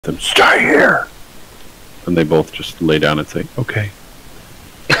them, stay here! And they both just lay down and say, okay.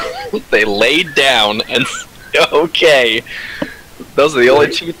 They laid down and okay. Those are the only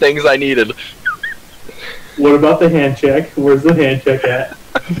two things I needed. What about the hand check? Where's the hand check at?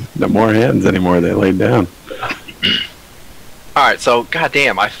 No more hands anymore, they laid down. Alright, so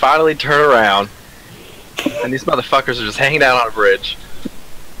goddamn, I finally turn around and these motherfuckers are just hanging out on a bridge.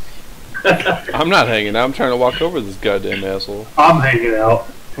 I'm not hanging out, I'm trying to walk over this goddamn asshole. I'm hanging out.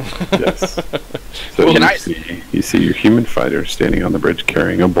 Yes. So you see your human fighter standing on the bridge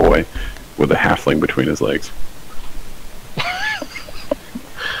carrying a boy with a halfling between his legs.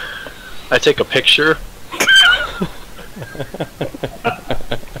 I take a picture.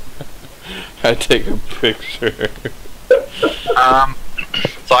 I take a picture.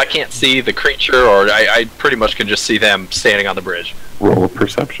 So I can't see the creature, or I pretty much can just see them standing on the bridge. Roll a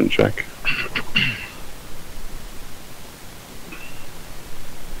perception check.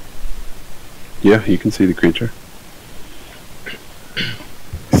 Yeah, you can see the creature.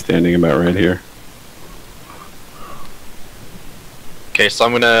 Standing about right here. Okay, so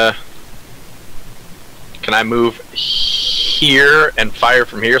I'm gonna... Can I move here and fire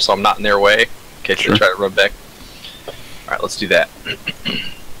from here so I'm not in their way? In case they try to run back. Alright, let's do that.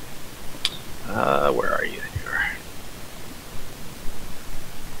 Where are you here?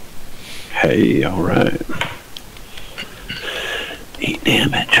 Hey, alright. 8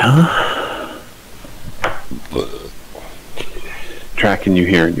 damage, huh? Tracking you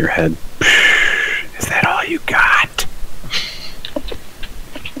here in your head. Is that all you got?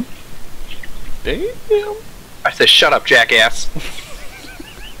 Damn. I say, shut up, jackass.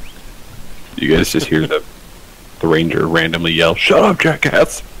 You guys just hear the ranger randomly yell, "Shut up,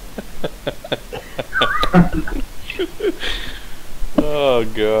 jackass!" Oh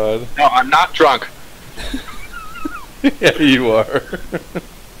god. No, I'm not drunk. Yeah, you are.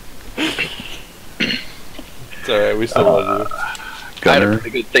 It's alright, we still love you. I had a Gunner,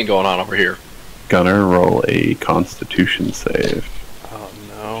 pretty good thing going on over here. Gunner, roll a Constitution save. Oh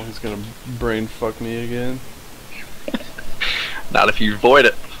no, he's gonna brain fuck me again. Not if you avoid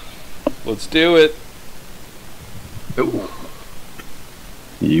it. Let's do it. Ooh.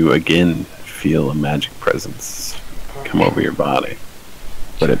 You again feel a magic presence come over your body,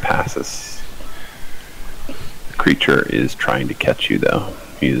 but it passes. The creature is trying to catch you, though.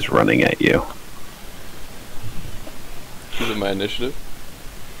 He is running at you. Is it my initiative?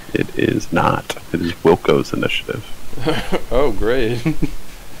 It is not. It is Wilco's initiative. Oh, great.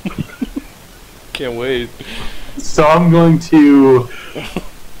 Can't wait. So I'm going to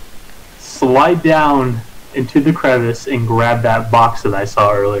slide down into the crevice and grab that box that I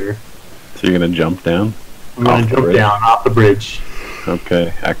saw earlier. So you're going to jump down? I'm going to jump down off the bridge.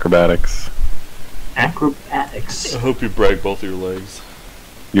 Okay, acrobatics. Acrobatics. I hope you break both your legs.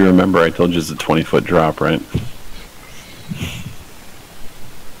 You remember I told you it's a 20-foot drop, right?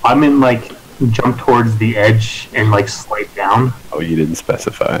 I'm in, like, jump towards the edge and, like, slide down. Oh, you didn't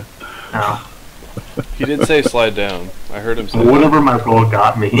specify. No. He didn't say slide down. I heard him say Whatever my roll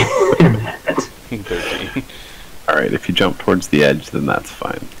got me in that. 13. Alright, if you jump towards the edge, then that's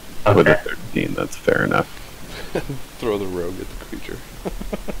fine. Okay. With a 13, that's fair enough. Throw the rogue at the creature.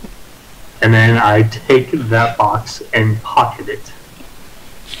 And then I take that box and pocket it.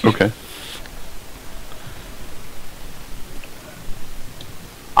 Okay.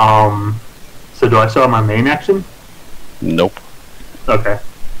 So do I still have my main action? Nope. Okay.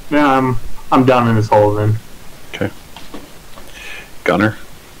 Yeah, I'm down in this hole then. Okay. Gunner.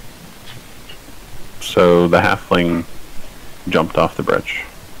 So the halfling jumped off the bridge.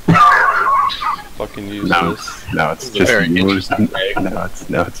 Fucking Now useless. it's just you.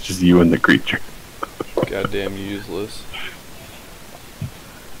 Now it's just you and the creature. Goddamn useless.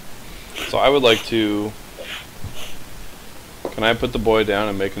 So I would like to... Can I put the boy down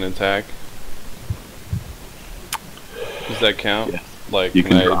and make an attack? Does that count? Yes. Like, You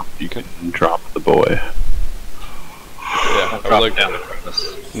can can drop the boy. Yeah, I would Drop like down to... the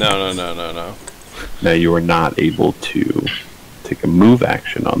crevice. No. Now you are not able to take a move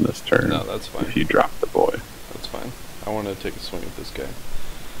action on this turn. No, that's fine. If you drop the boy. That's fine. I want to take a swing at this guy.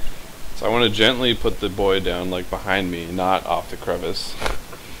 So I want to gently put the boy down, like, behind me, not off the crevice.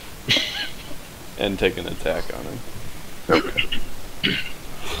 And take an attack on him. Okay.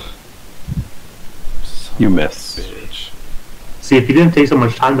 Son You of a miss. Bitch. See, if you didn't take so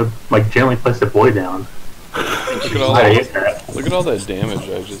much time to, like, gently place the boy down. Look at all I that. hate that. Look at all that damage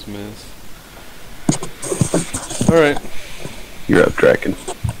I just missed. Alright. You're up, Draken.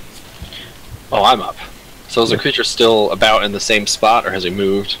 Oh, I'm up. So is the creature still about in the same spot, or has he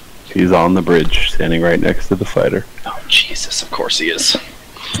moved? He's on the bridge, standing right next to the fighter. Oh, Jesus, of course he is.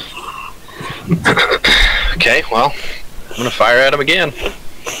 Okay, well, I'm gonna fire at him again.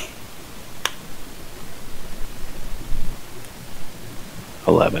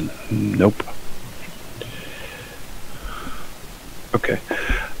 $11. Nope. Okay.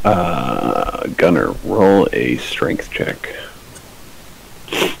 Gunner, roll a strength check.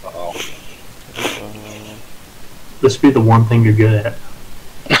 Oh. This would be the one thing you're good at.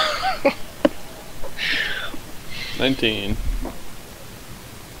 19.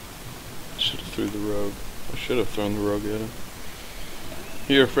 Should have threw the rogue. I should have thrown the rogue at him.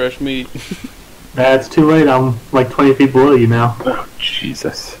 Here, fresh meat. That's too late. I'm like 20 feet below you now. Oh,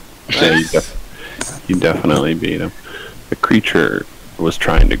 Jesus. Yeah, you definitely beat him. The creature was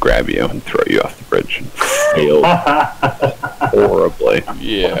trying to grab you and throw you off the bridge and failed horribly.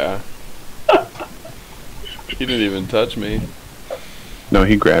 Yeah. He didn't even touch me. No,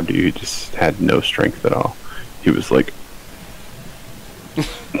 he grabbed you. He just had no strength at all. He was like...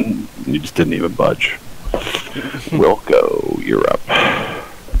 you just didn't even budge. Wilco, you're up.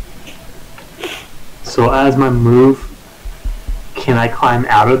 So as my move, can I climb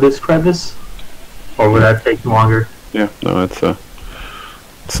out of this crevice? Or would that take longer? Yeah, no,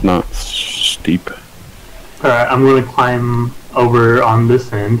 it's not steep. Alright, I'm going to climb over on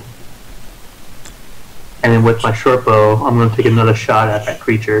this end. And then with my short bow, I'm going to take another shot at that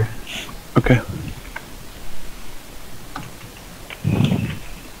creature. Okay.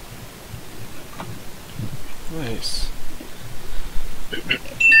 Nice.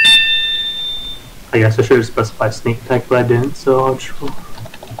 I guess I should have specified sneak attack, but I didn't, so I'll just roll.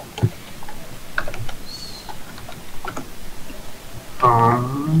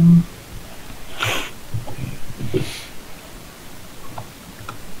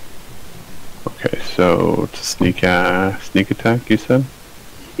 Okay, so it's a sneak attack, you said?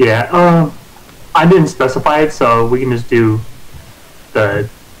 Yeah, I didn't specify it, so we can just do the...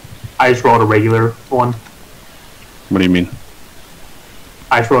 I just rolled a regular one. What do you mean?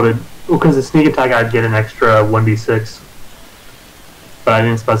 I just rolled it... Well, because the sneak attack, I'd get an extra 1d6. But I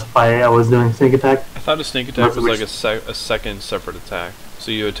didn't specify I was doing sneak attack. I thought a sneak attack was like a second separate attack.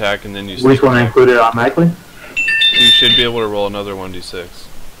 So you attack and then you sneak Which one I attack. included automatically? You should be able to roll another 1d6.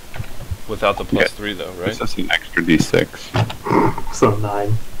 Without the plus 3 though, right? That's an extra d6. So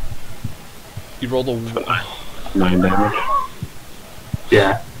 9. You rolled a... 9 damage.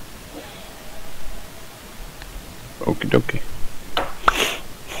 Yeah. Okie dokie.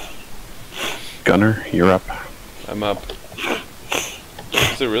 Gunner, you're up. I'm up.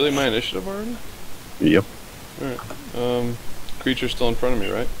 Is it really my initiative already? Yep. Alright. Creature's still in front of me,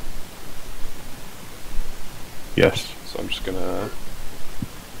 right? Yes. So I'm just gonna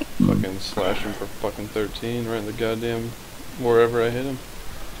fucking slash him for fucking 13 right in the goddamn wherever I hit him.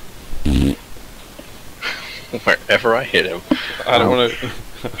 Wherever I hit him. I don't want to.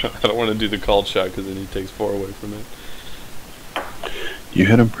 I don't want to do the called shot because then he takes 4 away from it. You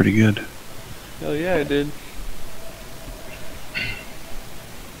hit him pretty good. Hell yeah, I did.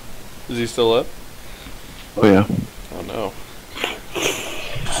 Is he still up? Oh yeah. Oh no.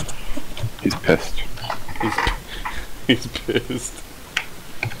 He's pissed. He's pissed.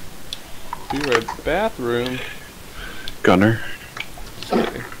 Be right bathroom. Gunner,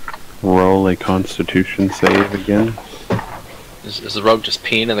 Okay. roll a Constitution save again. Is the rogue just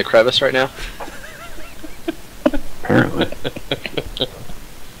peeing in the crevice right now? Apparently.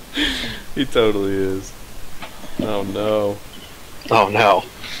 He totally is. Oh no. Oh no.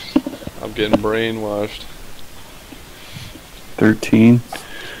 I'm getting brainwashed. 13.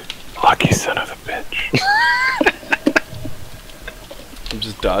 Lucky son of a bitch. I'm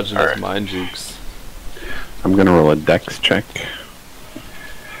just dodging his mind jukes. I'm gonna roll a dex check.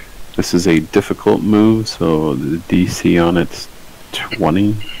 This is a difficult move, so the DC on it's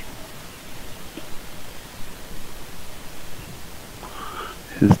 20.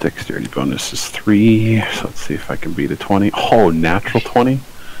 His dexterity bonus is 3, so let's see if I can beat a 20. Oh, natural 20?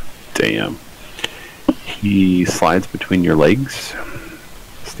 Damn. He slides between your legs,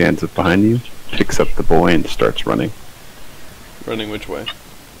 stands up behind you, picks up the boy, and starts running. Running which way?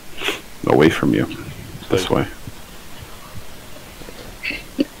 Away from you. This way.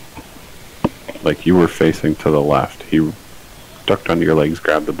 Like you were facing to the left. He ducked under your legs,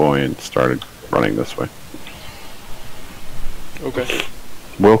 grabbed the boy, and started running this way. Okay.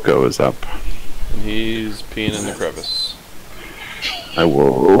 Wilco is up. And he's peeing in the crevice. I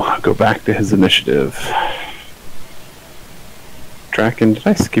will go back to his initiative. Draken, did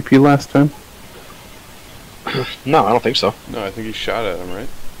I skip you last time? No, I don't think so. No, I think he shot at him, right?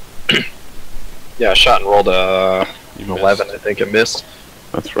 Yeah, I shot and rolled a You 11. missed. I think it missed.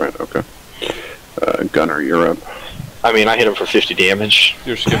 That's right, okay. Gunner, you're up. I mean, I hit him for 50 damage.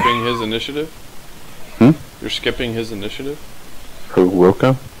 You're skipping his initiative? Hmm? You're skipping his initiative? Who,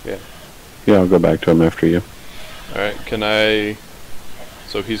 Wilco? Yeah. Yeah, I'll go back to him after you. Alright, can I...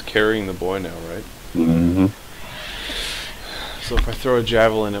 So he's carrying the boy now, right? Mm-hmm. So if I throw a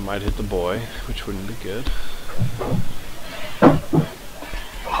javelin, it might hit the boy, which wouldn't be good.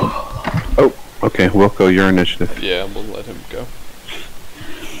 Oh, okay, Wilco, your initiative. Yeah, we'll let him go.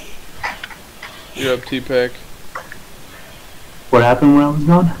 You're up, T-Pack. What happened when I was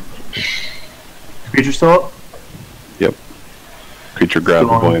gone? Creature still up? Yep. Creature grabbed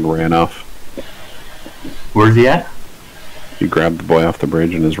the boy and ran off. Where's he at? He grabbed the boy off the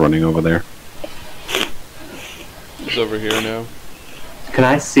bridge and is running over there. He's over here now. Can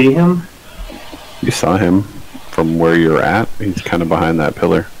I see him? You saw him from where you're at. He's kind of behind that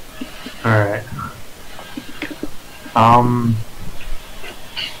pillar. Alright.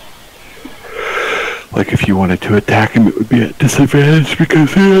 Like if you wanted to attack him, it would be at disadvantage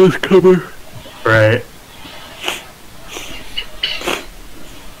because he has cover. Right.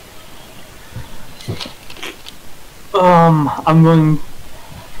 I'm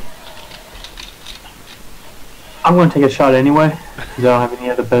going to take a shot anyway, because I don't have any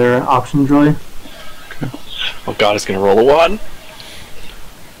other better options really. Oh god, it's gonna roll a 1.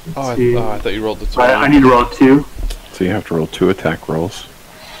 Oh, I thought you rolled the 20. I need to roll 2. So you have to roll 2 attack rolls.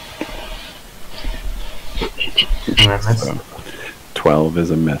 And I missed. So 12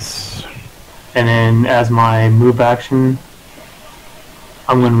 is a miss. And then as my move action,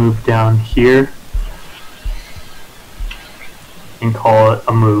 I'm going to move down here and call it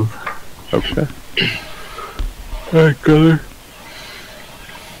a move. Okay. Alright, Gunner.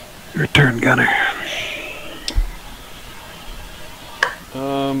 Your turn, Gunner.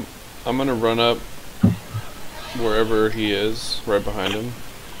 I'm gonna run up wherever he is, right behind him.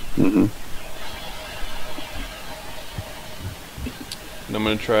 Mm-hmm. And I'm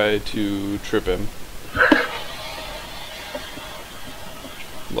gonna try to trip him.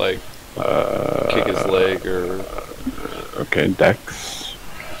 Like, kick his leg or... Okay, Dex.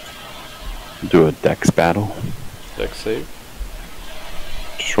 Do a Dex battle. Dex save.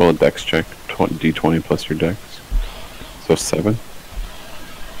 Just roll a Dex check. D20 plus your Dex. So 7.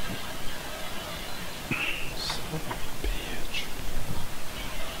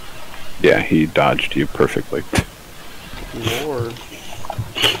 Yeah, he dodged you perfectly. Lord.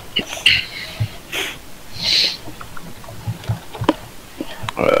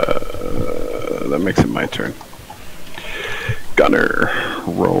 That makes it my turn. Gunner,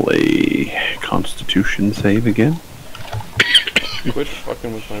 roll a Constitution save again. Quit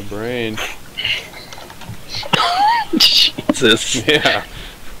fucking with my brain. Jesus. Yeah.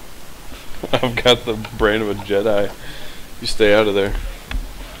 I've got the brain of a Jedi. You stay out of there.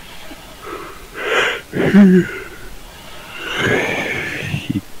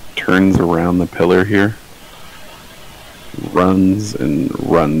 He turns around the pillar here, runs and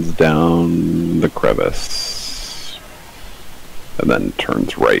runs down the crevice, and then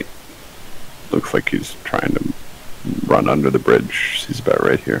turns right. Looks like he's trying to run under the bridge. He's about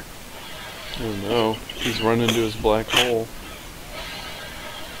right here. Oh no, he's run into his black hole.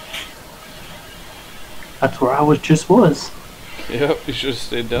 That's where I just was. Yep, you should have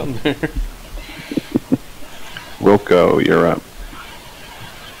stayed down there. Wilco, you're up.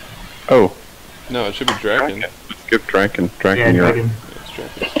 Oh. No, it should be Draken. Skip Draken. Draken, Yeah, you're Draken. up. Yeah, it's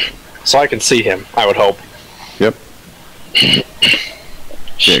Draken. So I can see him, I would hope. Yep.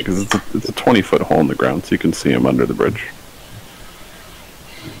 Yeah, because it's a 20-foot hole in the ground, so you can see him under the bridge.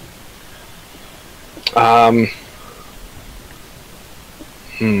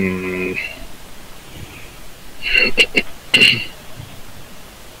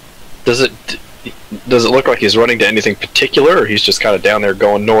 Does it look like he's running to anything particular, or he's just kind of down there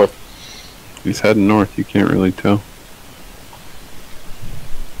going north? He's heading north, you can't really tell.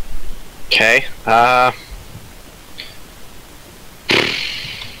 Okay. Well,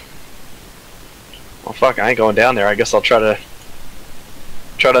 fuck, I ain't going down there. I guess I'll try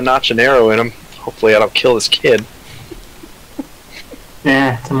to notch an arrow in him. Hopefully I don't kill this kid.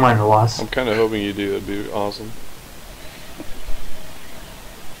 Yeah, it's a minor loss. I'm kind of hoping you do. That'd be awesome.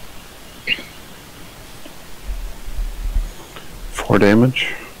 Four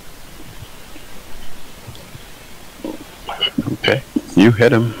damage. Okay. You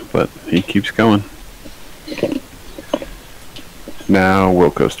hit him, but he keeps going. Now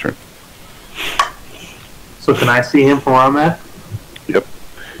Wilco's turn. So can I see him from where I'm at? Yep.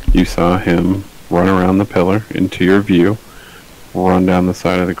 You saw him run around the pillar into your view, run down the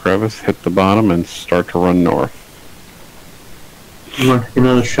side of the crevice, hit the bottom, and start to run north. I'm going to take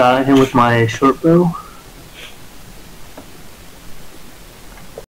another shot at him with my short bow.